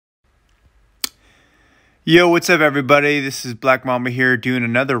Yo, what's up everybody? This is Black Mamba here doing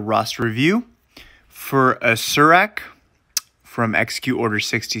another roster review for Asurack from Execute Order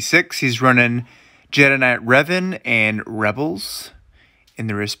 66. He's running Jedi Knight Revan and Rebels in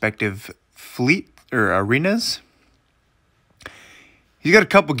the respective fleet or arenas. He's got a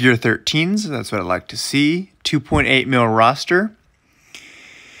couple Gear 13s, that's what I like to see. 2.8 mil roster.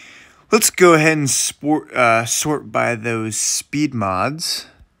 Let's go ahead and sort by those speed mods.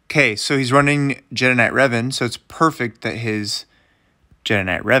 Okay, so he's running Jedi Knight Revan, so it's perfect that his Jedi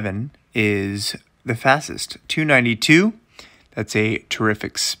Knight Revan is the fastest. 292, that's a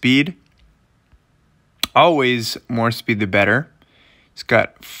terrific speed. Always more speed the better. He's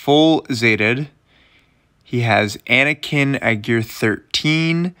got full Zated. He has Anakin at Gear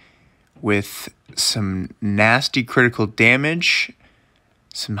 13 with some nasty critical damage,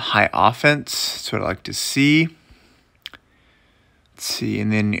 some high offense, that's what I like to see. Let's see,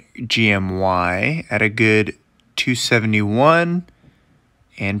 and then GMY at a good 271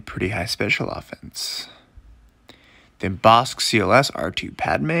 and pretty high special offense. Then Bosk CLS R2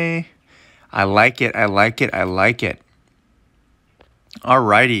 Padme. I like it, I like it, I like it.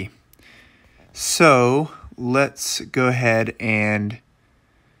 Alrighty. So let's go ahead and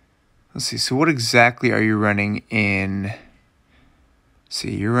let's see. So what exactly are you running in? Let's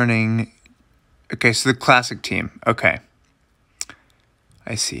see, you're running. Okay, so the classic team. Okay.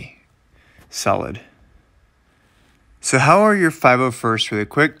 I see. Solid. So how are your 501st really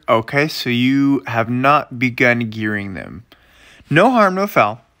quick? Okay, so you have not begun gearing them. No harm, no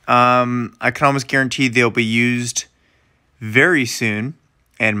foul. I can almost guarantee they'll be used very soon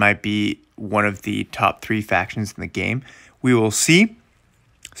and might be one of the top 3 factions in the game. We will see.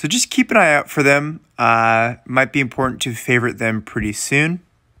 So just keep an eye out for them. Might be important to favorite them pretty soon.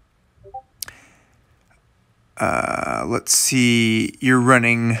 Let's see, you're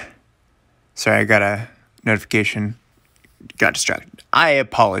running, sorry, I got a notification, got distracted. I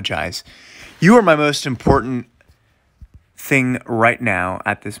apologize. You are my most important thing right now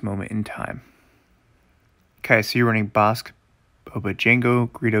at this moment in time. Okay, so you're running Bosk, Boba, Jango,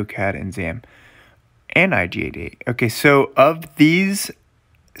 Greedo, Cad, and Zam, and IG-88. Okay, so of these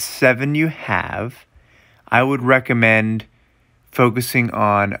 7 you have, I would recommend focusing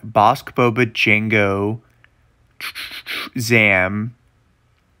on Bosk, Boba, Jango, Zam,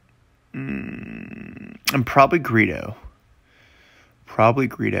 and probably Greedo.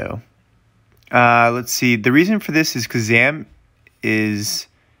 Let's see. The reason for this is because Zam is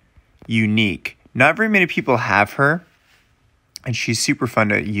unique. Not very many people have her, and she's super fun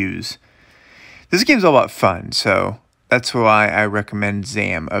to use. This game's all about fun, so that's why I recommend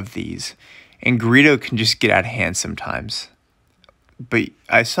Zam of these. And Greedo can just get out of hand sometimes. But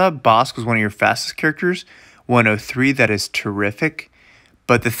I saw Bosk was one of your fastest characters. 103, that is terrific.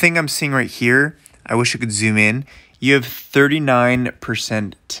 But the thing I'm seeing right here, I wish I could zoom in. You have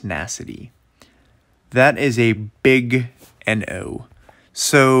 39% tenacity. That is a big NO.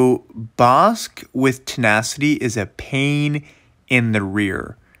 So Bosk with tenacity is a pain in the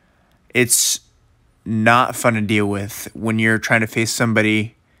rear. It's not fun to deal with when you're trying to face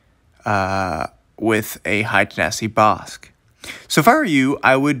somebody with a high tenacity Bosk. So if I were you,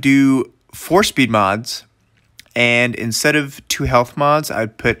 I would do 4 speed mods. And instead of 2 health mods,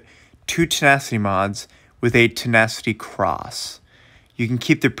 I'd put 2 tenacity mods with a tenacity cross. You can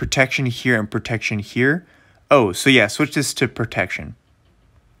keep the protection here and protection here. Oh, so yeah, switch this to protection.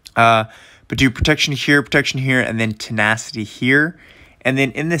 But do protection here, and then tenacity here. And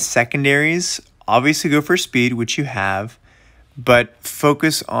then in the secondaries, obviously go for speed, which you have, but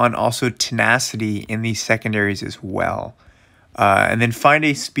focus on also tenacity in these secondaries as well. And then find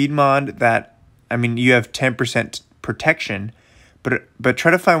a speed mod that, I mean, you have 10% protection, but try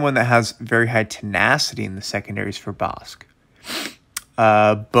to find one that has very high tenacity in the secondaries for Bosk.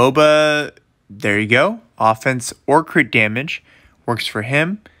 Boba, there you go. Offense or crit damage works for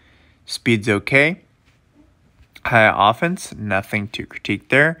him. Speed's okay. High offense, nothing to critique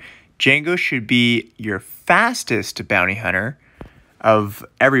there. Jango should be your fastest bounty hunter of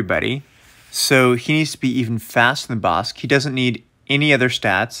everybody. So he needs to be even faster than Bosk. He doesn't need any other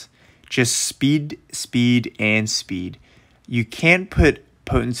stats. Just speed, speed, and speed. You can put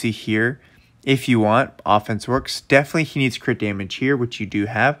potency here if you want. Offense works. Definitely he needs crit damage here, which you do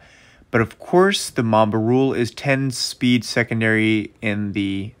have. But of course, the Mamba rule is 10 speed secondary in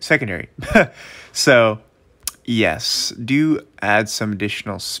the secondary. So, yes, do add some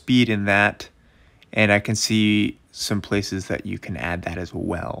additional speed in that. And I can see some places that you can add that as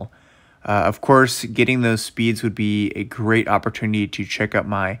well. Of course, getting those speeds would be a great opportunity to check out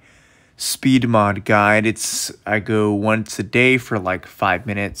my speed mod guide. I go once a day for like 5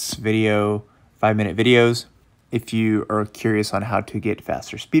 minutes video 5-minute videos if you are curious on how to get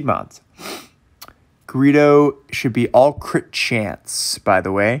faster speed mods. Greedo should be all crit chance, by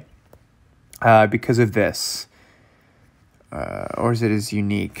the way, because of this. Or is it his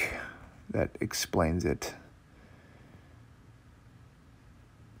unique that explains it?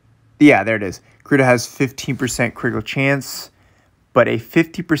 Yeah, there it is. Greedo has 15% critical chance, but a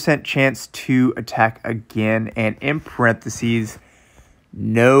 50% chance to attack again, and in parentheses,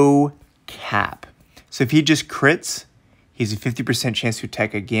 no cap. So if he just crits, he's a 50% chance to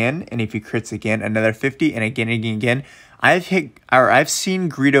attack again, and if he crits again, another 50, and again, and again. I've seen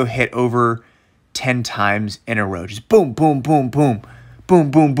Greedo hit over 10 times in a row, just boom, boom, boom, boom,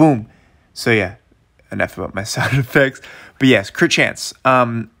 boom, boom, boom. So yeah, enough about my sound effects. But yes, crit chance.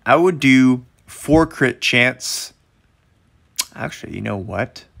 I would do 4 crit chance. Actually, you know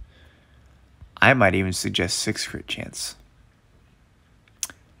what? I might even suggest 6 crit chance.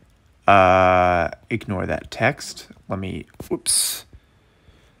 Ignore that text. Let me,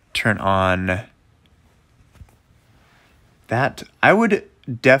 turn on that. I would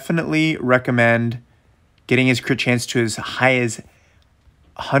definitely recommend getting his crit chance to as high as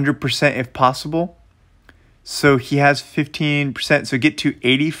 100% if possible. So he has 15%. So get to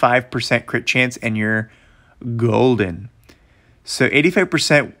 85% crit chance and you're golden. So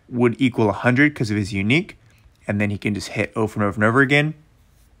 85% would equal 100 because of his unique. And then he can just hit over and over and over again.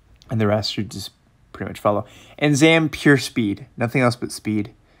 And the rest should just pretty much follow. And Zam, pure speed. Nothing else but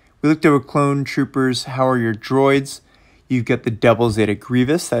speed. We looked over clone troopers. How are your droids? You've got the double Zeta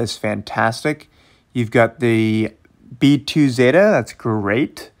Grievous. That is fantastic. You've got the B2 Zeta. That's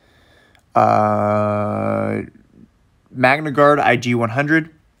great. Magna Guard IG 100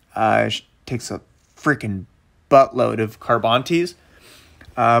 takes a freaking buttload of Carbantes,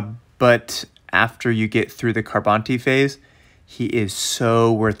 but after you get through the Carbante phase, he is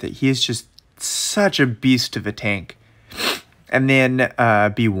so worth it. He is just such a beast of a tank. And then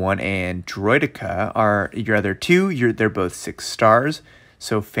B1 and Droidica are your other two. They're both 6 stars,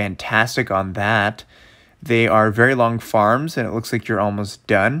 so fantastic on that. They are very long farms, and it looks like you're almost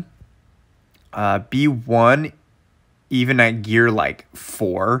done. B1, even at gear like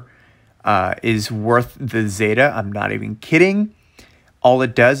 4, is worth the Zeta. I'm not even kidding. All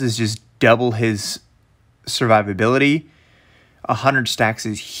it does is just double his survivability. 100 stacks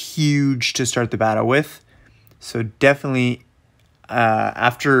is huge to start the battle with. So definitely,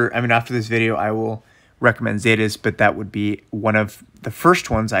 after this video, I will recommend Zetas, but that would be one of the first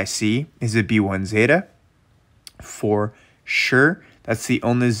ones I see is a B1 Zeta for sure. That's the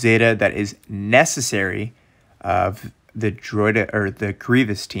only Zeta that is necessary of the Droid or the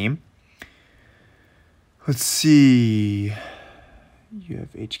Grievous team. Let's see. You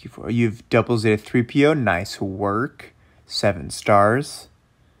have HQ4. You have double Zeta 3PO. Nice work. 7 stars.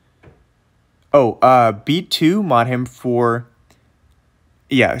 Oh, B2 mod him for.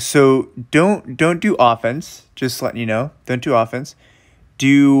 Yeah. So don't do offense. Just letting you know. Don't do offense.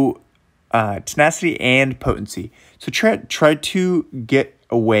 Do tenacity and potency. So try to get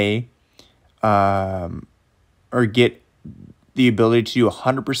away, or get the ability to do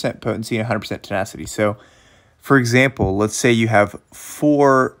 100% potency and 100% tenacity. So, for example, let's say you have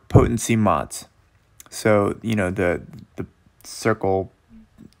 4 potency mods. So you know the circle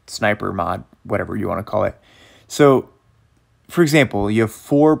sniper mod, whatever you want to call it. So, for example, you have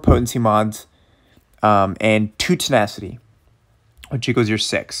 4 potency mods, and 2 tenacity, which equals your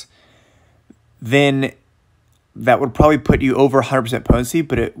 6. Then that would probably put you over 100% potency,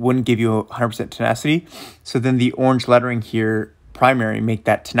 but it wouldn't give you 100% tenacity. So then the orange lettering here, primary, make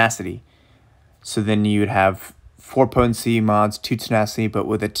that tenacity. So then you would have 4 potency mods, 2 tenacity, but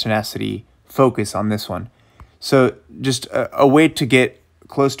with a tenacity focus on this one. So just a way to get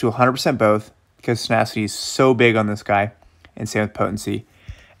close to 100% both, because tenacity is so big on this guy, and same with potency.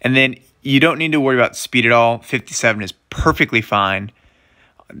 And then you don't need to worry about speed at all. 57 is perfectly fine.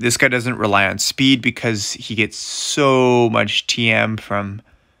 This guy doesn't rely on speed because he gets so much TM from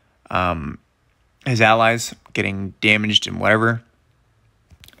his allies getting damaged and whatever.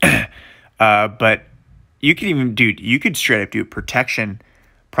 But you can even, dude, you could straight up do protection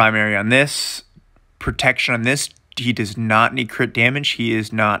primary on this, protection on this. He does not need crit damage. He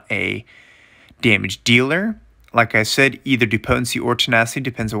is not a damage dealer. Like I said, either do potency or tenacity,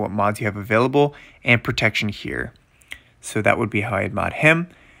 depends on what mods you have available, and protection here. So that would be how I'd mod him.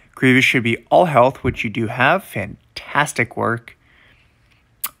 Grievous should be all health, which you do have. Fantastic work.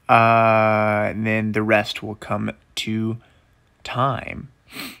 And then the rest will come to time.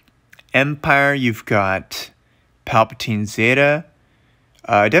 Empire, you've got Palpatine Zeta.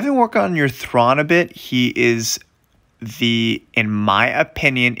 Definitely work on your Thrawn a bit. He is in my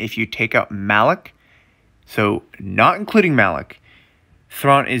opinion, if you take out Malik, so not including Malik,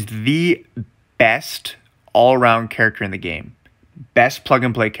 Thrawn is the best all-around character in the game. Best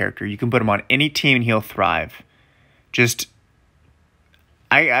plug-and-play character. You can put him on any team and he'll thrive. Just,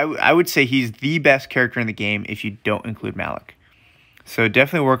 I would say he's the best character in the game if you don't include Malik. So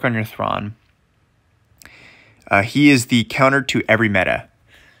definitely work on your Thrawn. He is the counter to every meta.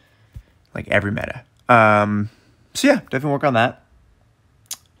 Like every meta. So yeah, definitely work on that.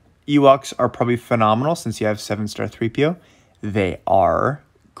 Ewoks are probably phenomenal since you have 7-star 3PO. They are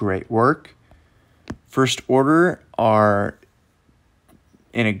great work. First Order are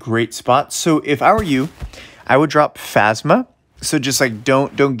in a great spot. So if I were you, I would drop Phasma. So just like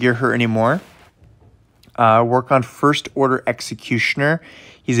don't gear her anymore. Work on First Order Executioner.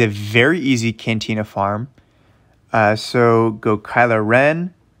 He's a very easy Cantina farm. So go Kylo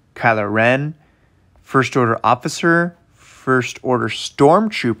Ren, First Order Officer, First Order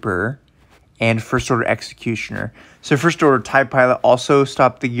Stormtrooper, and First Order Executioner. So First Order TIE Pilot, also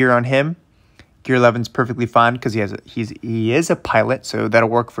stop the gear on him. Gear 11's perfectly fine because he is a pilot, so that'll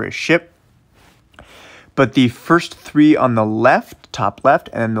work for his ship. But the first 3 on the left, top left,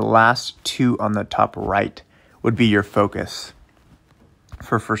 and then the last 2 on the top right would be your focus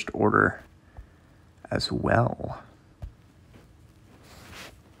for First Order as well.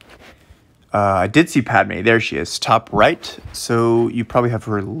 I did see Padme. There she is, top right. So you probably have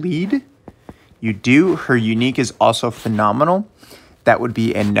her lead. You do. Her unique is also phenomenal. That would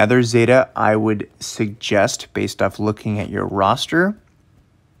be another Zeta I would suggest based off looking at your roster.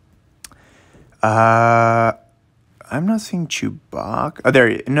 I'm not seeing Chewbacca. Oh,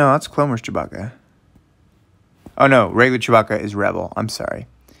 there. No, that's Clone Wars Chewbacca. Oh, no. Regular Chewbacca is Rebel. I'm sorry.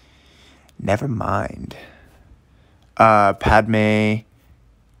 Never mind. Padme,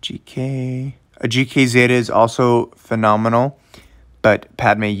 GK. A GK Zeta is also phenomenal, but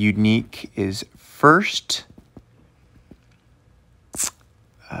Padme unique is first.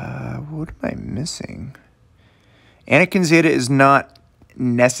 What am I missing? Anakin Zeta is not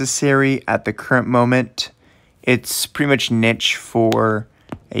necessary at the current moment. It's pretty much niche for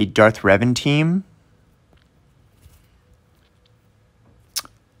a Darth Revan team.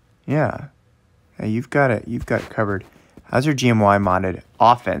 Yeah, you've got it. You've got it covered. How's your GMY modded?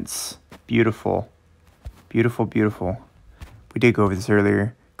 Offense, beautiful, beautiful, beautiful. We did go over this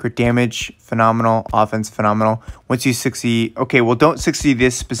earlier. Crit damage, phenomenal. Offense, phenomenal. Once you 60, okay, well, don't 60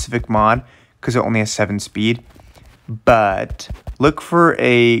 this specific mod because it only has 7 speed. But look for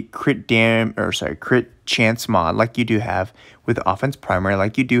a crit chance mod like you do have with offense primary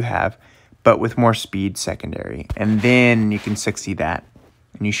like you do have, but with more speed secondary. And then you can 60 that,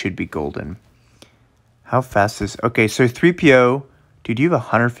 and you should be golden. How fast is... Okay, so 3PO, dude, you have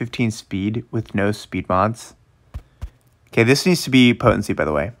 115 speed with no speed mods. Okay, this needs to be potency, by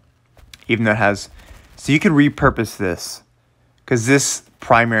the way. Even though it has... So you can repurpose this. Because this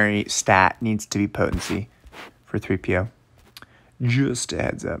primary stat needs to be potency for 3PO. Just a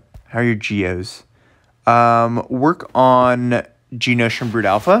heads up. How are your Geos? Work on Geonosian Brood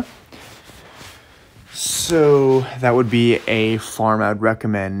Alpha. So that would be a farm I would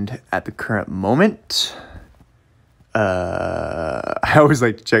recommend at the current moment. I always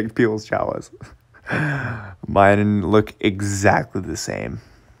like to check people's Jawas. Mine look exactly the same.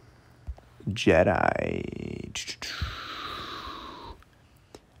 Jedi.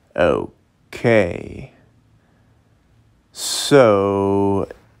 Okay. So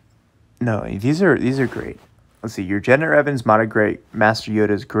no, these are great. Let's see. Your Jenna Evans modded great. Master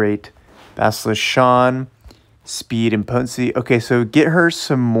Yoda is great. Basilisk Sean, speed and potency. Okay, so get her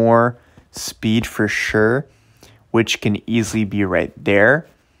some more speed for sure, which can easily be right there.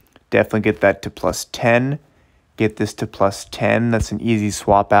 Definitely get that to plus 10. Get this to plus 10. That's an easy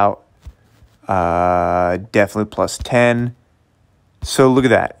swap out. Definitely plus 10. So look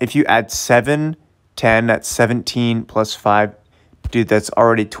at that. If you add 7, 10, that's 17 plus 5. Dude, that's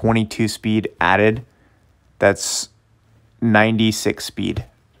already 22 speed added. That's 96 speed.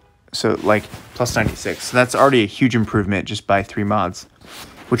 So like plus 96. So that's already a huge improvement just by 3 mods,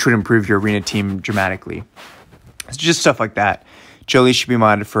 which would improve your arena team dramatically. It's just stuff like that. Jolie should be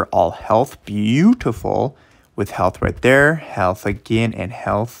modded for all health. Beautiful. With health right there. Health again and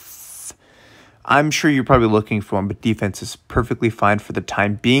health. I'm sure you're probably looking for one, but defense is perfectly fine for the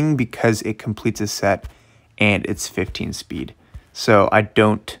time being because it completes a set and it's 15 speed. So I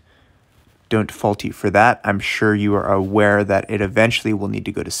don't fault you for that. I'm sure you are aware that it eventually will need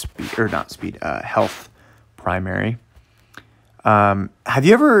to go to speed, or not speed, health primary. Have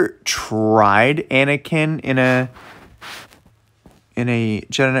you ever tried Anakin in a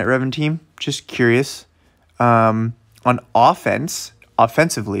Jedi Knight Revan team? Just curious. On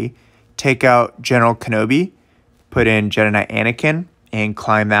offensively, take out General Kenobi, put in Jedi Knight Anakin, and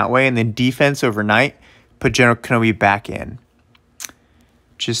climb that way. And then defense overnight, put General Kenobi back in.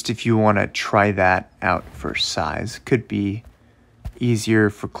 Just if you want to try that out for size. Could be easier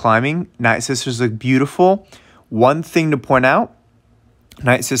for climbing. Night Sisters look beautiful. One thing to point out,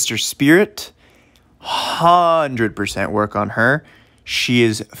 Night Sister Spirit, 100% work on her. She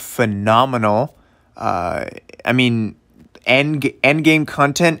is phenomenal. I mean, end game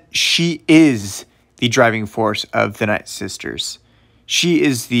content, she is the driving force of the Night Sisters. She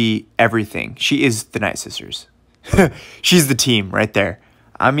is the everything. She is the Night Sisters. She's the team right there.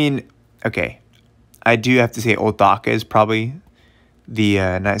 I mean, okay, I do have to say Old Daka is probably the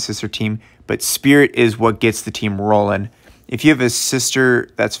Night Sister team, but Spirit is what gets the team rolling. If you have a sister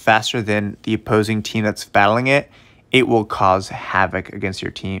that's faster than the opposing team that's battling it, it will cause havoc against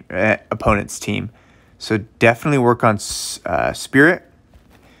your team, opponent's team. So definitely work on Spirit.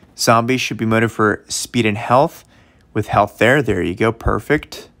 Zombies should be motivated for speed and health. With health there you go,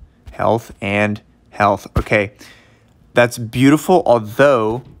 perfect. Health and health. Okay, that's beautiful,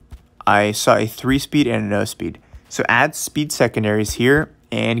 although I saw a 3-speed and a no-speed. So add speed secondaries here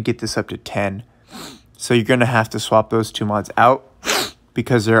and get this up to 10. So you're going to have to swap those two mods out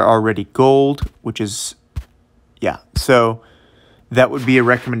because they're already gold, which is, yeah. So that would be a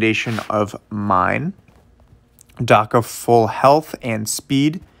recommendation of mine. Daka full health and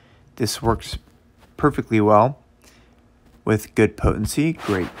speed. This works perfectly well with good potency.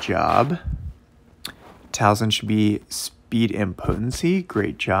 Great job. Talzin should be speed and potency.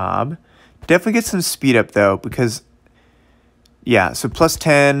 Great job. Definitely get some speed up though, because yeah, so plus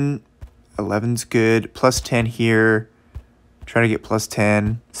 10, 11's good. Plus 10 here. Try to get plus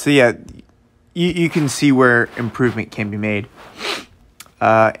 10. So yeah, you can see where improvement can be made.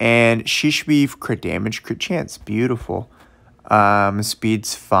 And she should be crit damage, crit chance. Beautiful.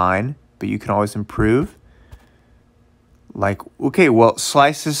 Speed's fine, but you can always improve. Like, okay, well,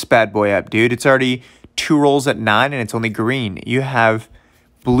 slice this bad boy up, dude. It's already 2 rolls at 9, and it's only green. You have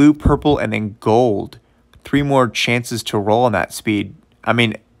blue, purple, and then gold. 3 more chances to roll on that speed. I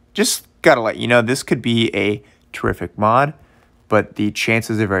mean, just gotta let you know, this could be a terrific mod, but the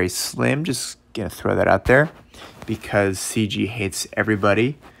chances are very slim. Just gonna throw that out there because CG hates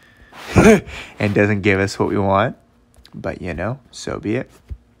everybody and doesn't give us what we want. But, you know, so be it.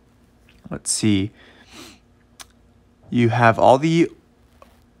 Let's see. You have all the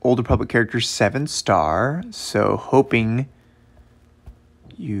Old Republic characters 7-star. So hoping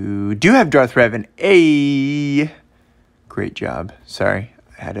you do have Darth Revan. Hey! Great job. Sorry,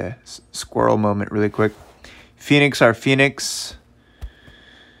 I had a squirrel moment really quick. Phoenix, our Phoenix.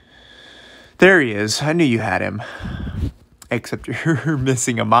 There he is. I knew you had him. Except you're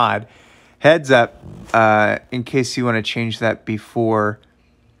missing a mod. Heads up, in case you want to change that before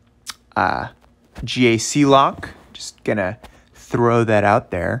GAC lock. Just gonna throw that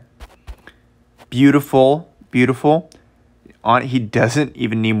out there. Beautiful, beautiful. He doesn't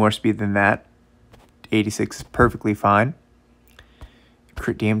even need more speed than that. 86 is perfectly fine.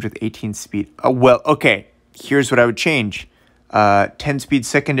 Crit damage with 18 speed. Oh, well, okay. Here's what I would change. 10 speed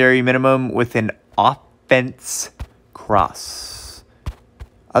secondary minimum with an offense cross.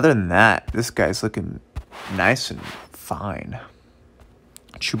 Other than that, this guy's looking nice and fine.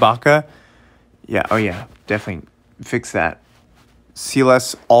 Chewbacca. Yeah, oh yeah, definitely fix that.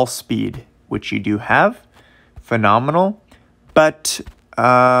 CLS all speed, which you do have. Phenomenal. But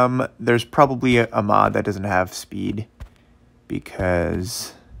there's probably a mod that doesn't have speed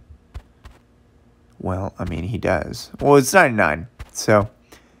because, well, I mean, he does. Well, it's 99, so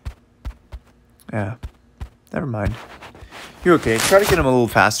yeah, never mind. You're okay. Try to get him a little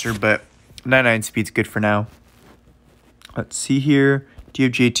faster, but 99 speed's good for now. Let's see here. Do you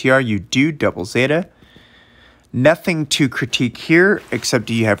have JTR? You do. Double Zeta. Nothing to critique here, except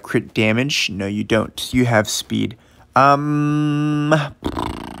do you have crit damage? No, you don't. You have speed.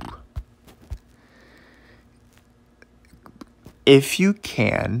 If you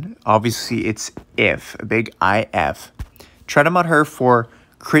can, obviously it's if, a big IF, try to mod her for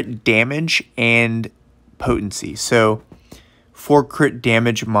crit damage and potency. So 4 crit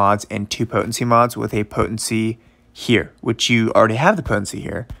damage mods and 2 potency mods with a potency here, which you already have the potency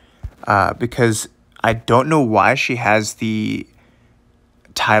here, because I don't know why she has the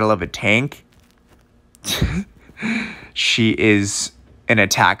title of a tank. She is an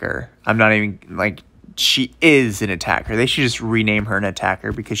attacker. I'm not even, like, she is an attacker. They should just rename her an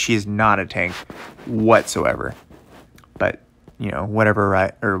attacker because she is not a tank whatsoever. But, you know, whatever,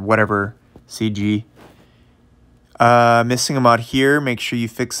 right? Or whatever, CG. Missing a mod here. Make sure you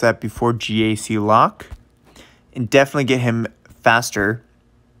fix that before GAC lock. and definitely get him faster.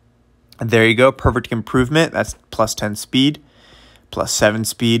 There you go, perfect improvement. That's plus 10 speed, plus 7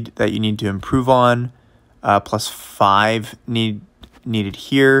 speed that you need to improve on, plus 5 needed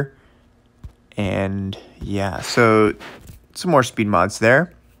here. And yeah, so some more speed mods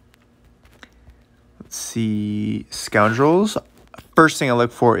there. Let's see, Scoundrels. First thing I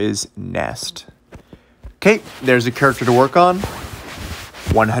look for is Nest. Okay, there's a character to work on.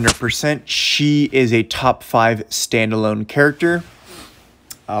 100%. She is a top 5 standalone character.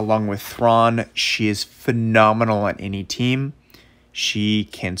 Along with Thrawn, she is phenomenal on any team. She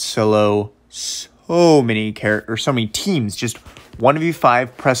can solo so many teams. Just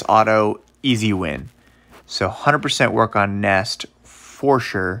 1v5, press auto, easy win. So 100% work on Nest for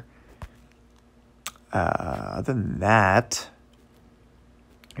sure. Other than that,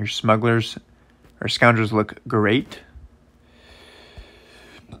 your smugglers or scoundrels look great.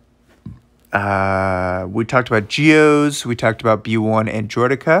 We talked about Geos. We talked about B1 and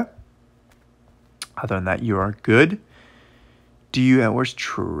Jordica. Other than that, you are good. Where's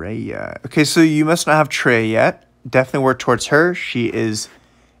Treya? Okay, so you must not have Treya yet. Definitely work towards her. She is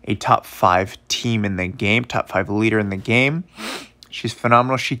a top 5 team in the game, top 5 leader in the game. She's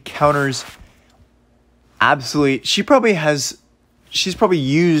phenomenal. She counters absolutely. She's probably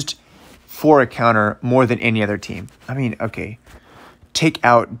used for a counter more than any other team. I mean, okay. Take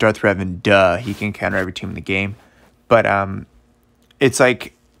out Darth Revan, duh. He can counter every team in the game. But it's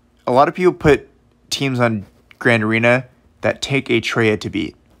like a lot of people put teams on Grand Arena that take a Treya to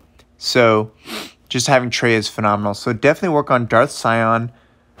beat. So just having Treya is phenomenal. So definitely work on Darth Sion,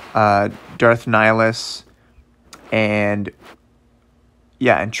 Darth Nihilus, and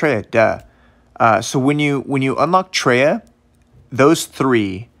Treya, duh. So when you unlock Treya, those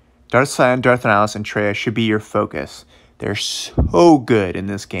 3, Darth Sion, Darth Nihilus, and Treya should be your focus. They're so good in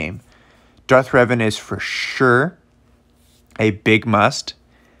this game. Darth Revan is for sure a big must.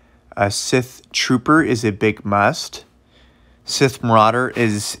 Sith Trooper is a big must. Sith Marauder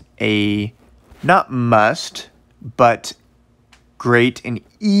is a not must, but great and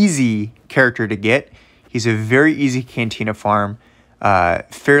easy character to get. He's a very easy Cantina farm,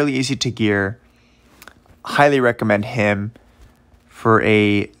 fairly easy to gear. Highly recommend him. For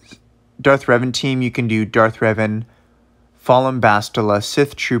a Darth Revan team, you can do Darth Revan, Fallen Bastila,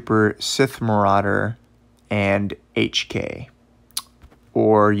 Sith Trooper, Sith Marauder, and HK.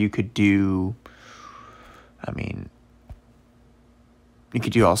 Or you could do, you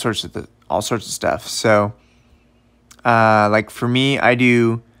could do all sorts of stuff. So, like for me, I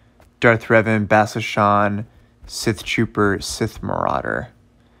do Darth Revan, Bastila Shan, Sith Trooper, Sith Marauder.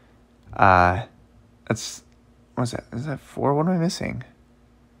 What's that? Is that 4? What am I missing?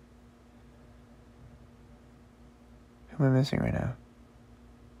 Who am I missing right now?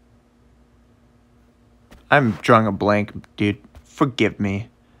 I'm drawing a blank, dude. Forgive me.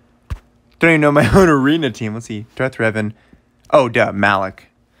 Don't even know my own arena team. Let's see. Darth Revan. Oh, duh. Malak.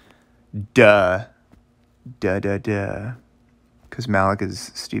 Duh. Because Malak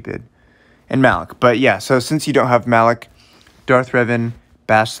is stupid. And Malak. But yeah, so since you don't have Malak, Darth Revan,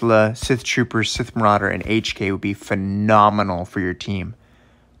 Bastila, Sith Trooper, Sith Marauder, and HK would be phenomenal for your team.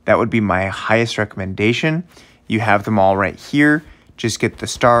 That would be my highest recommendation. You have them all right here. Just get the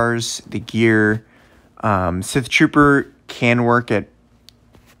stars, the gear. Sith Trooper can work at,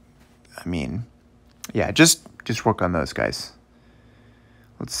 just work on those guys.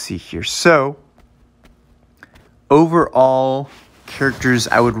 Let's see here. So, overall characters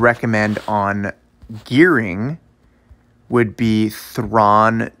I would recommend on gearing would be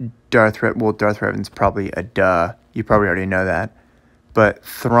Thrawn, Darth Revan's probably a duh. You probably already know that. But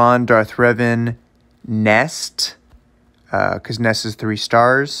Thrawn, Darth Revan, Nest, because Nest is 3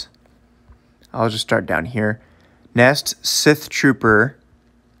 stars. I'll just start down here. Nest, Sith Trooper.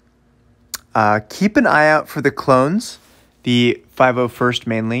 Keep an eye out for the clones, the 501st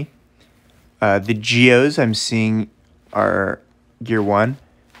mainly. The Geos I'm seeing are Gear 1.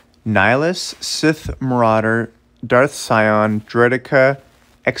 Nihilus, Sith Marauder, Darth Sion, Droidica,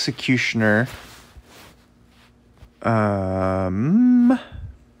 Executioner,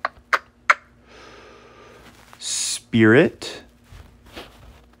 Spirit,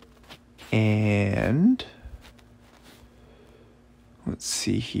 and let's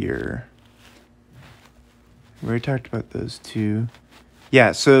see here. We already talked about those 2.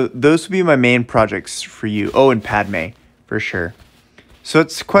 Yeah, so those would be my main projects for you. Oh, and Padme, for sure. So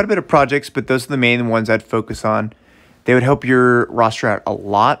it's quite a bit of projects, but those are the main ones I'd focus on. They would help your roster out a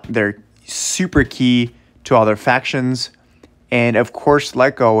lot. They're super key to all their factions. And of course,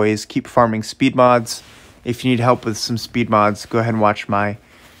 like always, keep farming speed mods. If you need help with some speed mods, go ahead and watch my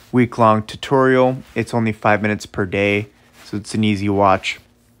week-long tutorial. It's only 5 minutes per day, so it's an easy watch.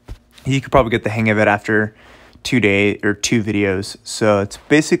 You could probably get the hang of it after 2 videos. So it's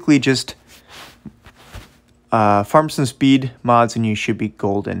basically just farm some speed mods and you should be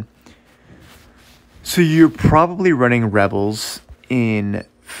golden. So you're probably running Rebels in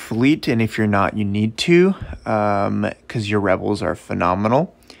Fleet, and if you're not, you need to, because your Rebels are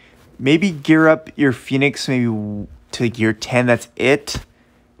phenomenal. Maybe gear up your Phoenix maybe to gear 10, that's it.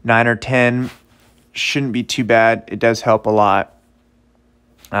 9 or 10 shouldn't be too bad. It does help a lot.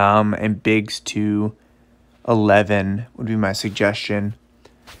 And Biggs to 11 would be my suggestion.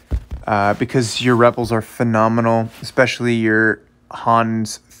 Because your Rebels are phenomenal, especially your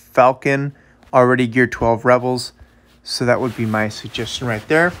Hans Falcon, already gear 12 Rebels. So that would be my suggestion right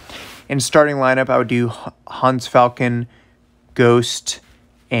there. In starting lineup, I would do Hans Falcon, Ghost,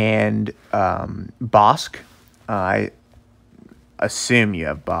 and Bosk. I assume you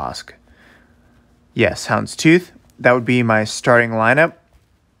have Bosk. Yes, Houndstooth. That would be my starting lineup.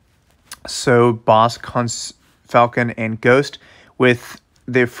 So Bosk, Hans Falcon, and Ghost, with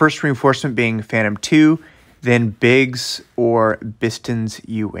the first reinforcement being Phantom 2, then Biggs or Biston's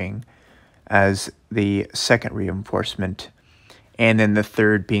U-Wing as the second reinforcement, and then the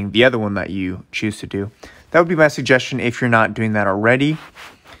third being the other one that you choose to do. That would be my suggestion if you're not doing that already.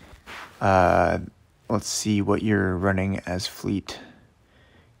 Let's see what you're running as Fleet.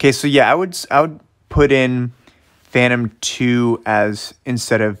 Okay, so yeah, I would put in Phantom 2 as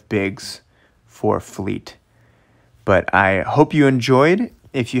instead of Biggs for Fleet. But I hope you enjoyed.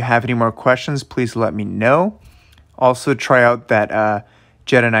 If you have any more questions, please let me know. Also, try out that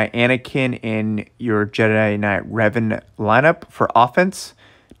Jedi Knight Anakin in your Jedi Knight Revan lineup for offense.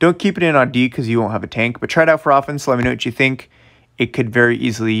 Don't keep it in on D because you won't have a tank, but try it out for offense. Let me know what you think. It could very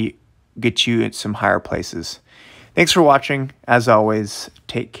easily get you in some higher places. Thanks for watching. As always,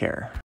 take care.